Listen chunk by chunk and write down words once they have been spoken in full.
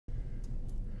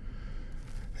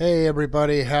Hey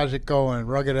everybody, how's it going?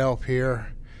 RuggedElf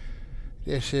here.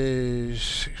 This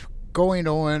is going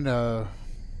on a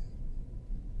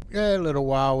little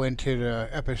while into the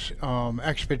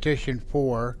Expedition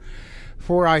 4.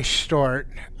 Before I start,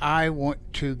 I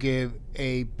want to give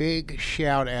a big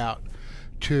shout out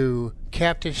to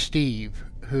Captain Steve,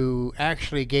 who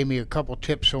actually gave me a couple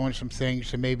tips on some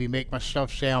things to maybe make my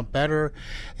stuff sound better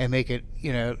and make it,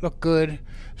 look good.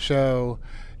 So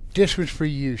this was for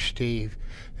you, Steve.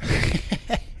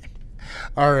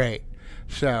 Alright,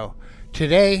 so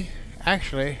today,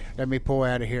 actually, let me pull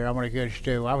out of here. I'm going to go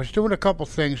do. I was doing a couple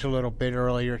things a little bit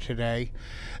earlier today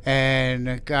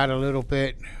and got a little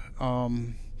bit,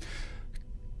 got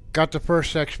the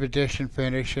first expedition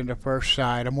finished in the first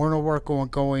side. I'm going to work on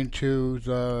going to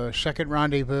the second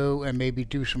rendezvous and maybe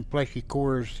do some fleshy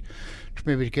cores to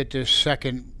maybe get this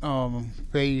second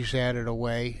phase out of the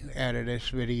way, out of this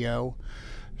video.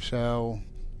 So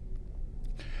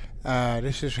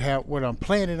this is what I'm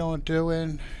planning on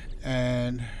doing,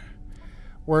 and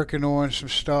working on some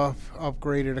stuff,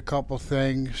 upgraded a couple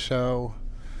things. So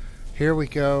here we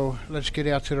go. Let's get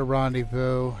out to the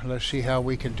rendezvous. Let's see how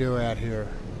we can do out here.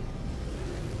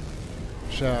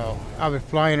 So I've been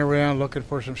flying around looking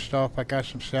for some stuff. I got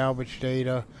some salvage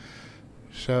data,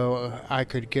 so I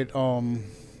could get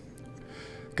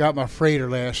got my freighter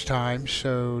last time.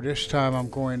 So this time I'm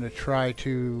going to try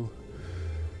to,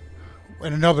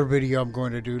 in another video I'm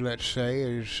going to do, let's say,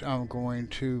 is I'm going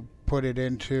to put it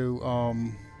into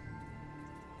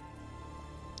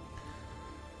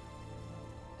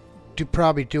to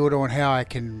probably do it on how I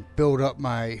can build up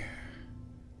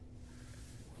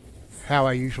how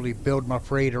I usually build my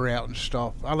freighter out and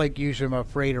stuff. I like using my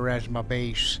freighter as my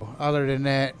base. Other than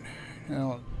that,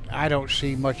 I don't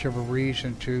see much of a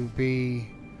reason to be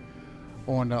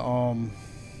on the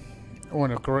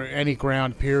any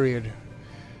ground period.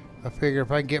 I figure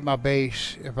if I can get my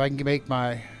base, if I can make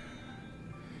my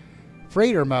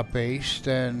freighter my base,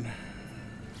 then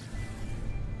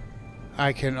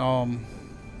I can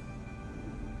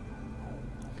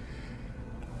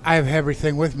I have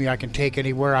everything with me. I can take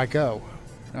anywhere I go.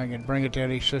 I can bring it to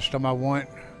any system I want.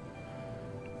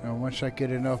 And once I get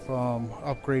enough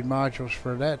upgrade modules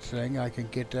for that thing, I can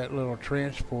get that little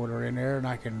transporter in there, and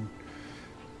I can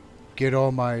get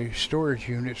all my storage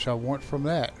units I want from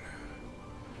that.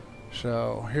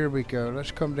 So here we go.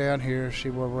 Let's come down here, see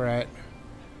where we're at.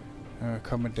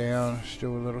 Coming down, let's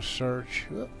do a little search.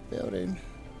 Oh, building.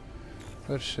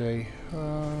 Let's see.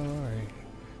 Alright.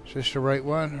 Is this the right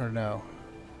one or no?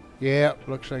 Yeah,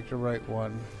 looks like the right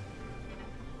one.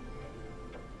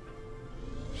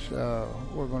 So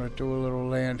we're going to do a little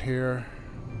land here.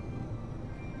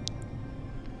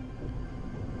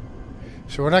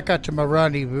 So when I got to my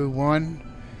rendezvous 1,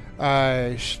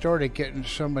 I started getting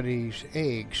some of these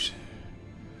eggs.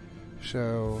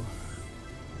 So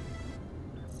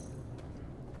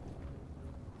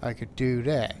I could do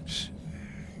that.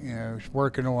 I was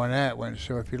working on that one.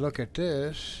 So if you look at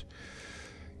this,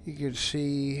 you can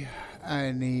see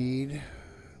I need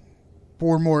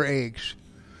 4 more eggs.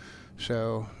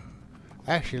 So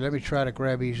actually, let me try to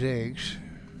grab these eggs.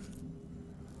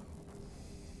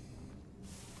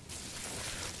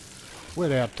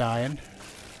 Without dying.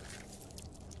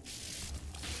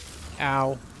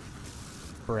 Ow.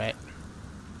 Brett.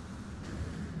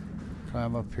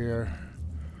 Climb up here.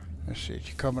 Let's see, is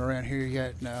you coming around here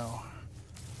yet? No.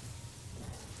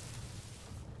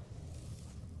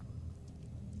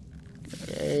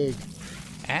 Good egg.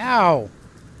 Ow!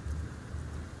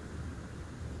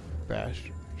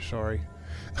 Bastard. Sorry.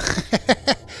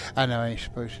 I know I ain't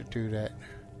supposed to do that,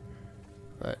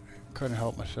 but couldn't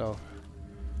help myself.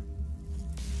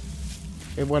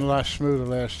 It wasn't a lot smoother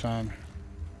last time.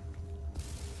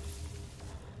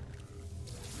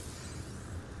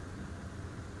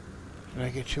 Did I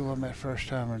get 2 on that first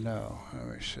time or no? Let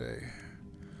me see.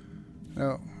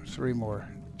 No, 3 more.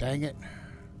 Dang it.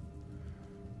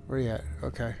 Where you at?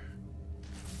 Okay.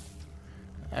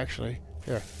 Actually,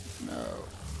 here. No.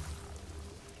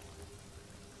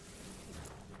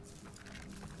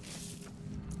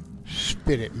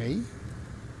 Spit at me?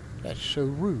 That's so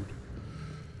rude.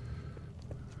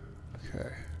 Okay.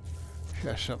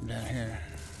 Got something down here.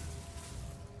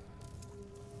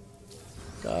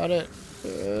 Got it.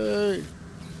 Hey.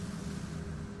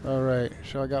 Alright,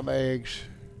 so I got my eggs.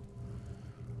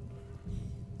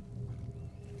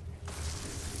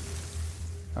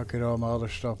 I'll get all my other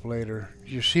stuff later.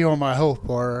 You see on my health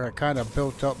bar, I kind of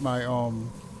built up my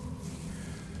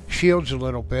shields a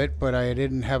little bit, but I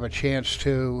didn't have a chance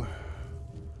to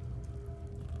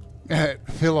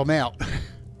fill them out.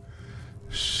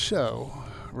 So,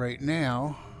 right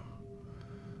now,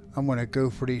 I'm going to go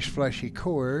for these fleshy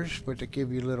cores, but to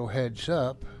give you a little heads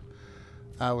up,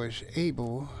 I was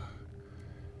able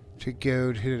to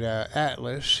go to the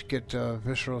Atlas, get the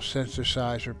visceral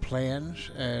synthesizer plans,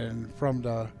 and from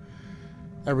the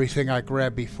everything I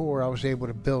grabbed before, I was able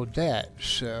to build that.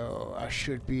 So I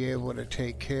should be able to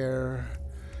take care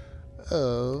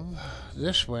of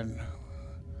this one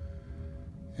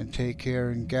and take care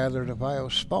and gather the bio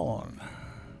spawn.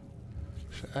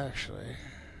 So actually,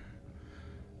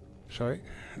 sorry,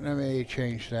 let me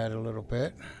change that a little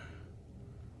bit.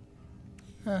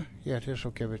 Yeah, this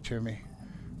will give it to me.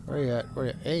 Where you at? Where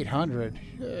you at? 800.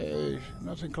 Yay,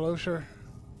 nothing closer.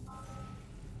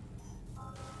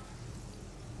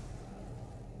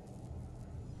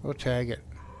 We'll tag it.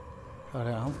 Oh,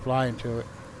 I'm flying to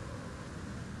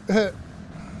it.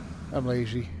 I'm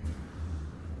lazy.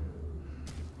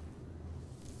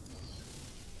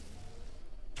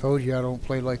 Told you I don't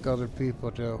play like other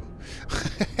people do.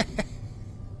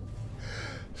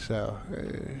 So,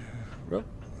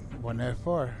 wasn't that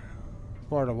far.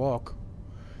 Far to walk.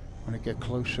 When I get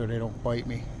closer, they don't bite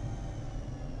me.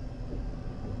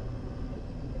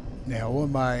 Now,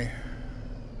 on my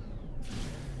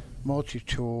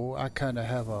multi-tool, I kind of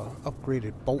have a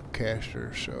upgraded bolt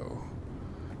caster, so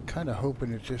kind of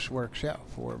hoping that this works out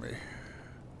for me.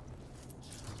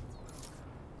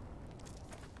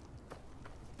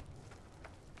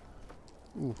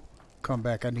 Ooh, come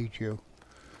back, I need you.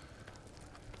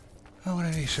 I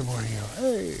want to need some more of you.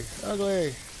 Hey,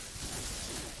 ugly.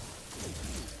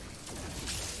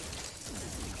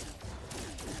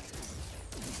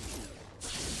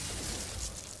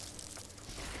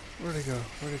 Where'd he go?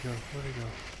 Where'd he go? Where'd he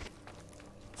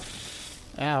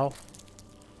go? Ow.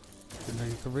 Didn't know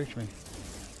you could reach me.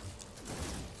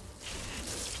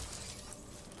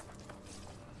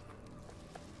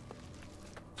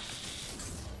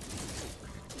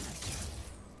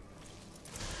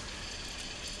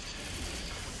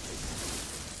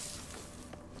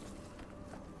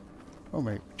 Oh,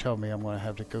 mate, tell me I'm going to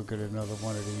have to go get another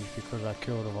one of these because I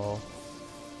killed them all.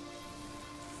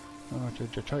 I went to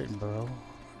the Titan Burrow.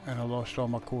 And I lost all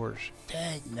my cores.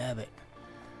 Dang nabbit.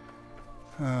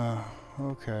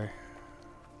 Okay.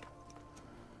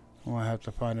 I'm gonna have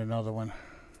to find another one.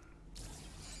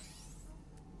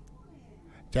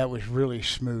 That was really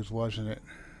smooth, wasn't it?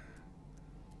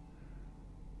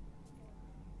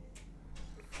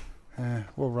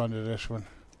 We'll run to this one.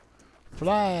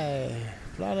 Fly!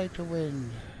 Fly like the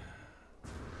wind.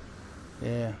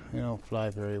 Yeah, you don't fly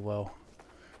very well.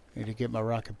 Need to get my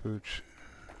rocket boots.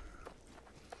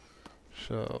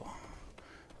 So,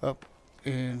 up,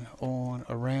 in, on,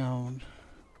 around.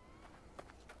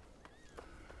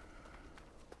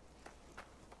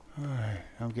 Alright,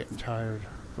 I'm getting tired.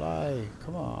 Fly,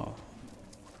 come on.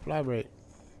 Fly rate.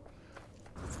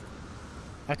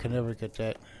 I can never get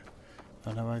that.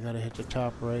 I know I gotta hit the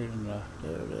top right, and there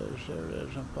it is, there it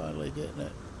is. I'm finally getting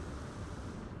it.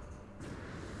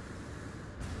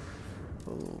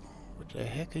 Oh, what the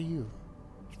heck are you?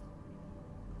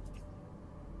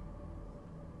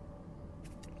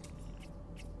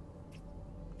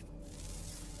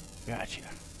 Gotcha. Is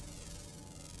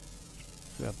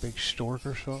that a big stork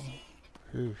or something?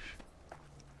 Whoosh.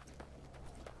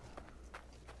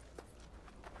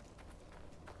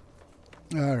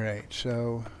 Alright,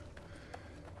 so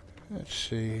let's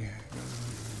see.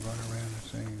 Run around the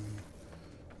thing.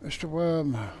 Mr.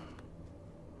 Worm.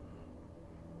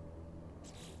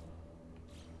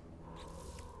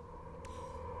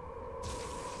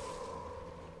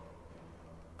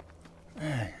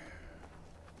 Hey.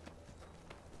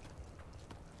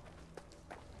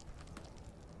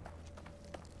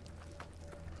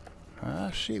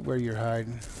 I see where you're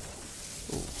hiding.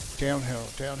 Ooh, downhill,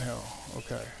 downhill.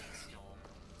 Okay.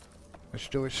 Let's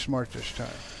do it smart this time.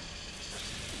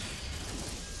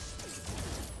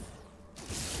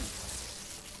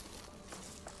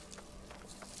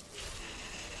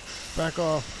 Back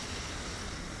off.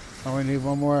 I only need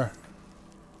one more.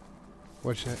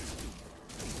 What's that?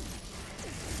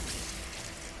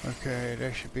 Okay,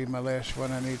 that should be my last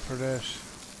one I need for this.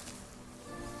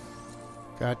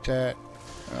 Got that.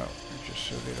 Oh, just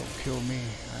so they don't kill me,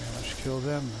 I must kill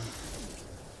them.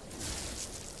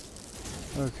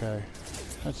 Okay,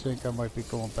 I think I might be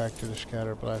going back to the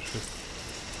scatter blaster.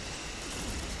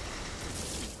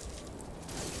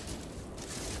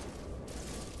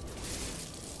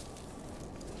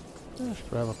 Let's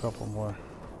grab a couple more.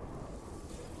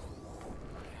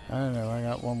 I don't know, I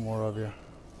got one more of you.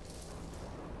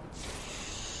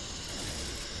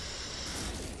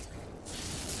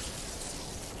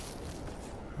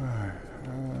 Alright,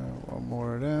 one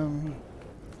more of them.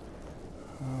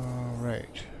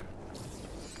 Alright.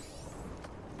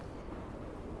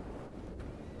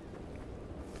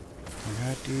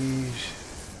 got these.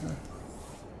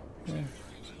 Yeah.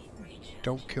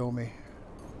 Don't kill me.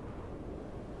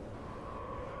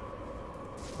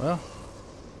 Well,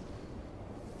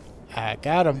 I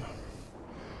got him.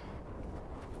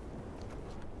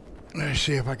 Let's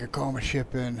see if I can call my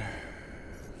ship in.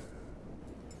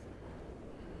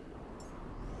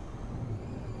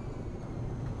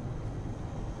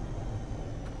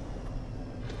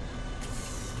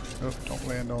 Oh, don't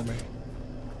land on me.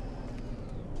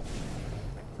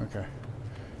 Okay,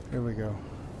 here we go.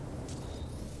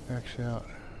 X out.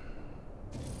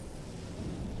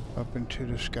 Up into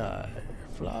the sky.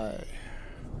 Fly.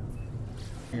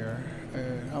 Here,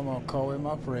 and I'm gonna call him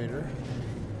operator.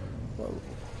 Whoa.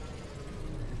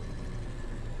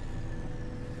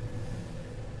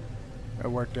 That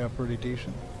worked out pretty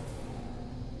decent.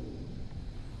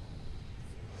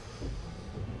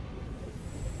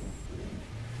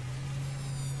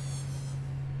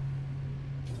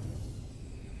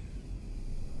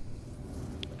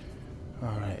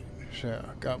 Alright, so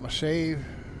got my save.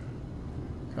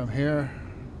 Come here.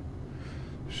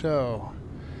 So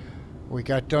we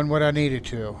got done what I needed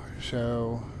to.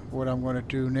 So what I'm going to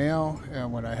do now,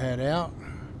 I'm going to head out,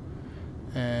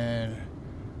 and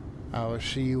I will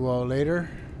see you all later.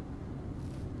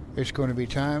 It's going to be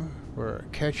time for a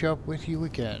catch up with you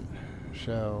again.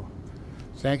 So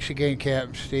thanks again,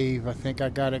 Captain Steve. I think I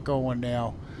got it going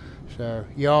now. So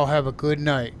y'all have a good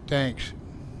night. Thanks.